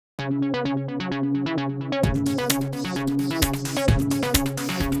Over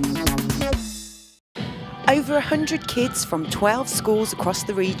 100 kids from 12 schools across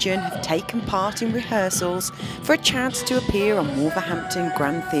the region have taken part in rehearsals for a chance to appear on Wolverhampton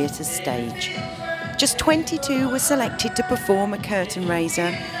Grand Theatre's stage. Just 22 were selected to perform a curtain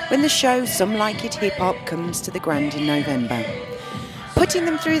raiser when the show Some Like It Hip Hop comes to the Grand in November. Putting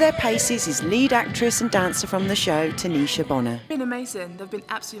them through their paces is lead actress and dancer from the show, Tanisha Bonner. They've been amazing. They've been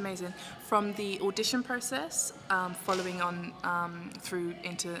absolutely amazing. From the audition process, following on through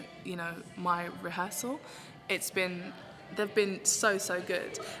into my rehearsal, they've been so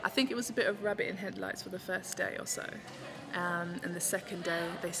good. I think it was a bit of rabbit in headlights for the first day or so, and the second day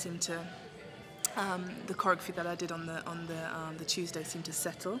they seemed to. The choreography that I did on the Tuesday seemed to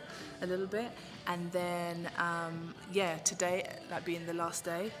settle a little bit, and then today, that being the last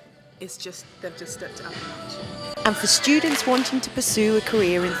day, they've just stepped up a notch. And for students wanting to pursue a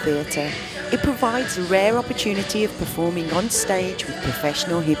career in theatre, it provides a rare opportunity of performing on stage with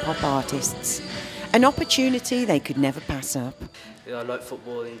professional hip-hop artists. An opportunity they could never pass up. Yeah, I like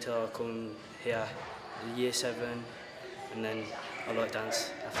football until I come here in year 7, and then I like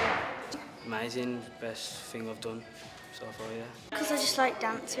dance after. Amazing, best thing I've done so far, yeah. Because I just like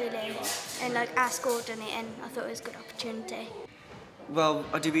dance really, and our school done it, and I thought it was a good opportunity. Well,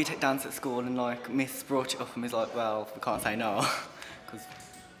 I do BTEC dance at school, and Miss brought it up and was like, well, we can't say no, because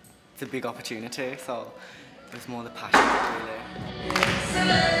it's a big opportunity, so it was more the passion really.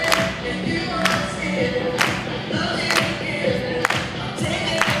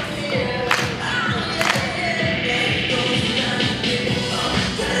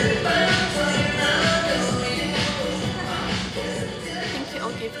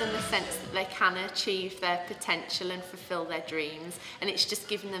 Give them a sense that they can achieve their potential and fulfill their dreams, and it's just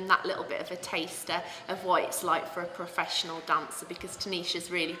giving them that little bit of a taster of what it's like for a professional dancer, because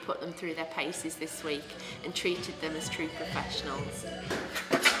Tanisha's really put them through their paces this week and treated them as true professionals.